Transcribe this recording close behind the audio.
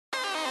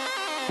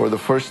For the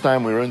first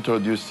time, we're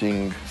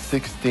introducing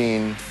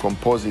 16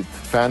 composite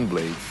fan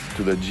blades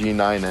to the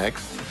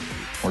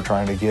G9X. We're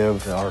trying to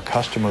give our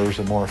customers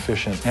a more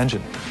efficient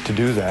engine. To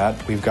do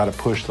that, we've got to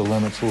push the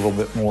limits a little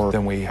bit more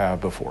than we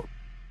have before.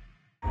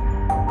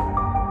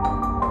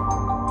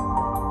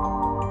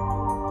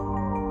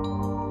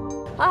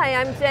 Hi,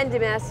 I'm Jen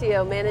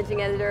Damasio,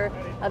 Managing Editor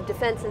of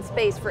Defense and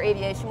Space for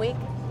Aviation Week.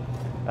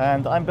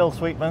 And I'm Bill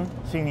Sweetman,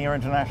 Senior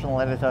International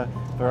Editor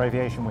for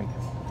Aviation Week.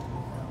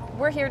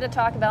 We're here to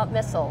talk about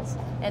missiles.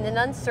 In an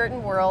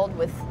uncertain world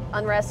with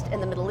unrest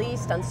in the Middle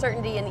East,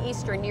 uncertainty in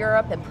Eastern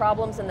Europe, and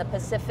problems in the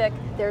Pacific,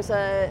 there's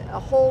a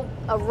whole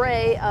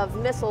array of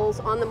missiles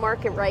on the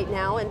market right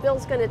now, and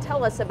Bill's going to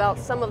tell us about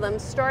some of them,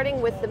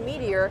 starting with the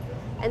Meteor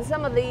and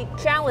some of the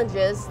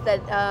challenges that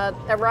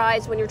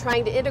arise when you're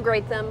trying to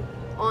integrate them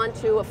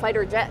onto a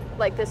fighter jet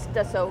like this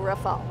Dassault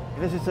Rafale.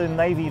 This is the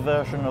Navy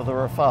version of the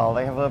Rafale.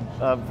 They have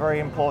a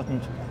very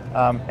important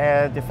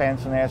air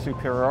defense and air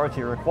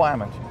superiority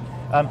requirement.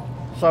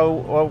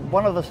 So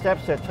one of the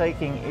steps they're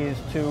taking is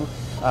to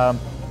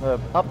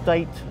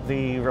update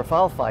the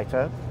Rafale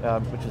fighter,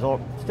 which is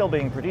still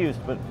being produced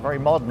but very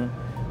modern,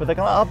 but they're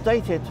going to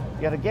update it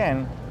yet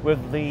again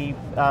with the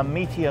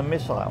Meteor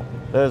missile.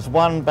 There's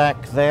one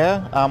back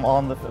there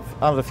on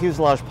the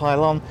fuselage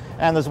pylon,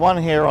 and there's one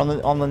here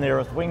on the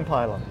nearest wing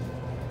pylon.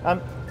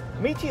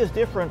 Meteor is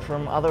different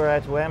from other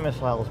air-to-air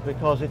missiles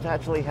because it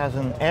actually has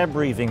an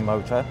air-breathing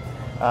motor,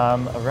 a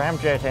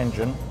ramjet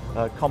engine,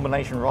 a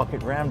combination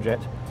rocket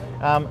ramjet,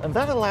 and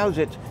that allows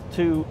it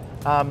to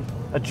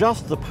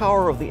adjust the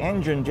power of the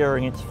engine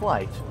during its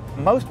flight.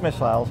 Most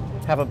missiles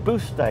have a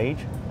boost stage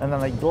and then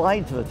they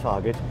glide to the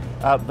target.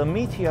 The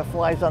Meteor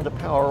flies under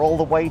power all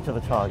the way to the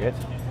target.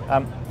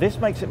 This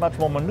makes it much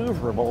more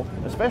maneuverable,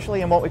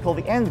 especially in what we call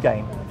the end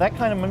game. That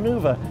kind of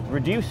maneuver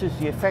reduces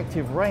the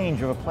effective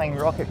range of a plain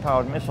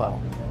rocket-powered missile.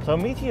 So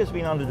Meteor's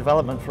been under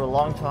development for a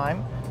long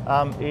time.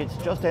 It's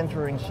just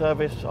entering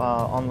service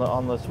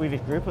on the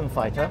Swedish Gripen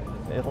fighter.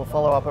 It'll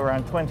follow up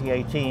around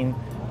 2018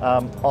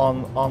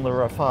 on the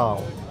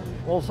Rafale.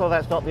 Also,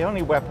 that's not the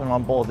only weapon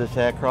on board this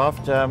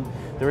aircraft.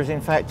 There is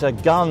in fact a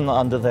gun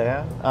under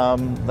there.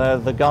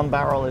 The gun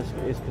barrel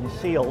is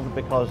concealed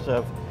because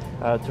of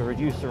to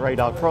reduce the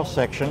radar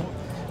cross-section.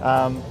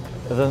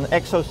 There's an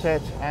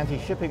Exocet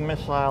anti-shipping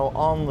missile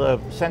on the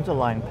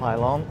centerline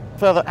pylon.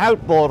 Further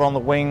outboard on the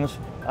wings,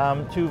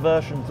 two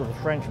versions of the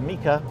French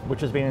Mica, which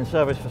has been in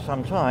service for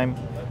some time.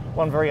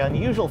 One very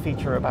unusual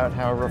feature about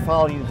how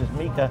Rafale uses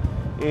Mica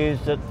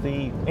is that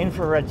the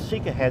infrared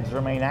seeker heads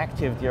remain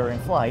active during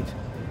flight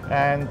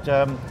and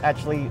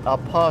actually are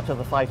part of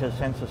the fighter's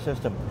sensor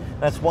system.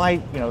 That's why,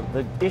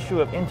 the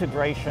issue of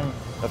integration,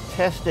 of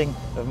testing,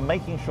 of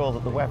making sure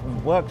that the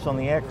weapon works on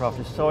the aircraft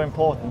is so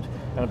important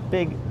and a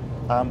big,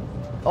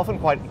 often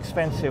quite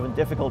expensive and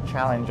difficult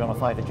challenge on a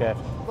fighter jet.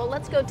 Well,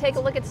 let's go take a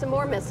look at some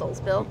more missiles,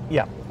 Bill.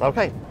 Yeah,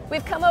 okay.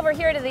 We've come over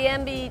here to the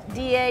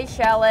MBDA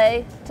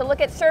Chalet to look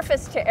at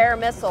surface-to-air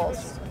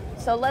missiles.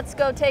 So let's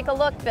go take a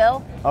look,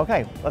 Bill.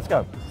 Okay, let's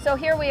go. So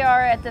here we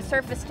are at the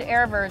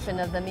surface-to-air version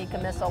of the Mica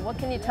missile. What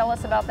can you tell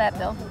us about that,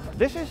 Bill?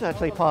 This is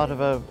actually part of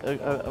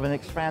an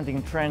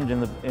expanding trend in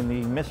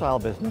the missile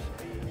business,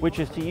 which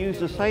is to use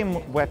the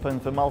same weapon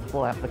for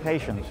multiple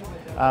applications.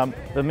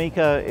 The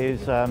Mica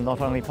is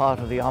not only part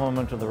of the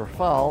armament of the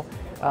Rafale,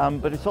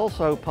 but it's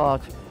also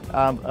part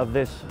of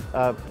this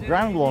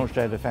ground-launched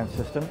air defense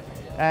system,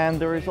 and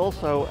there is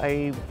also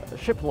a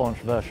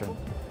ship-launched version.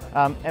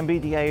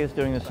 MBDA is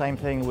doing the same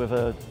thing with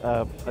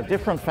a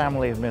different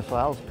family of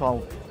missiles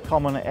called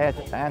Common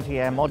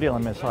Anti-Air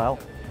Modular Missile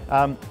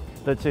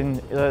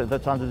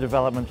that's under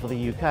development for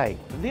the UK.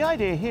 The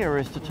idea here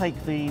is to take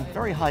the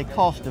very high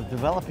cost of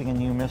developing a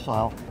new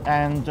missile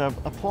and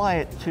apply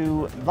it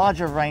to a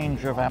larger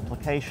range of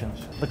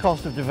applications. The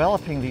cost of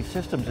developing these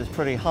systems is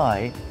pretty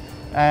high,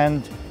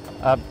 and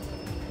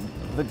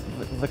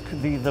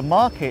the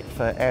market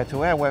for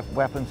air-to-air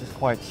weapons is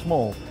quite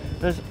small.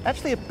 There's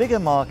actually a bigger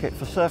market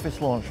for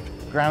surface-launched,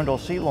 ground or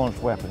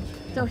sea-launched weapons.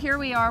 So here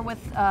we are with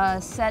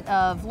a set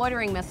of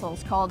loitering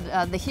missiles called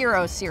the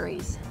Hero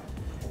series.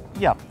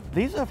 Yeah,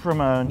 these are from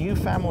a new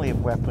family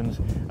of weapons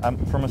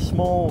from a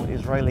small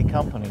Israeli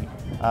company,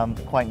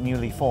 quite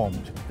newly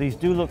formed. These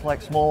do look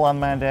like small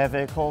unmanned air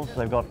vehicles.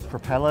 They've got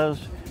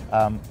propellers,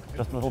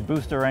 just a little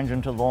booster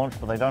engine to launch,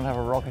 but they don't have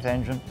a rocket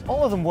engine.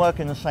 All of them work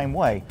in the same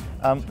way.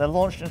 They're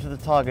launched into the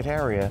target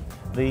area.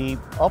 The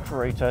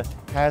operator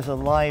has a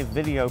live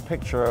video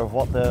picture of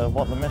what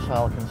the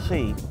missile can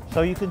see.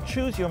 So you can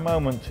choose your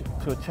moment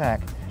to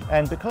attack.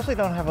 And because they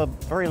don't have a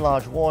very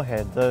large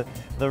warhead, the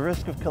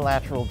risk of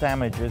collateral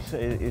damage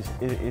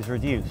is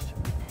reduced.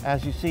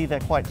 As you see, they're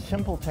quite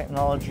simple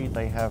technology.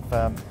 They have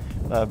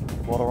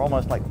what are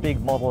almost like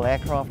big model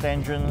aircraft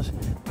engines.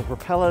 The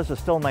propellers are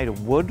still made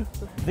of wood.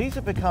 These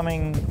are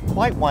becoming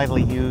quite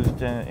widely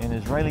used in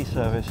Israeli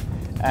service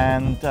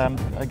and are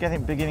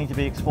beginning to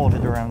be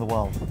exported around the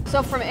world.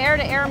 So from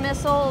air-to-air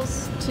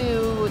missiles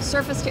to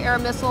surface-to-air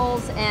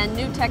missiles and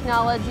new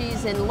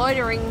technologies in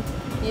loitering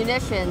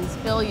munitions,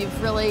 Bill,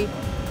 you've really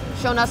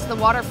shown us the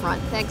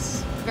waterfront.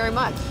 Thanks very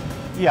much.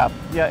 Yeah,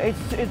 it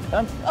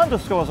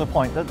underscores a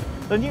point that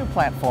the new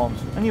platforms,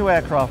 a new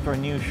aircraft or a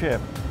new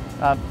ship,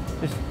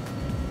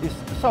 is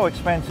so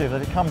expensive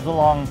that it comes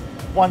along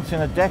once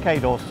in a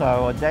decade or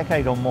so, a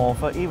decade or more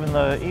for even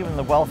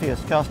the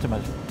wealthiest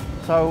customers.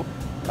 So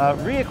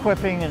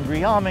re-equipping and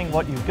rearming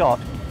what you've got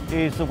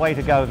is the way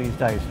to go these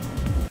days.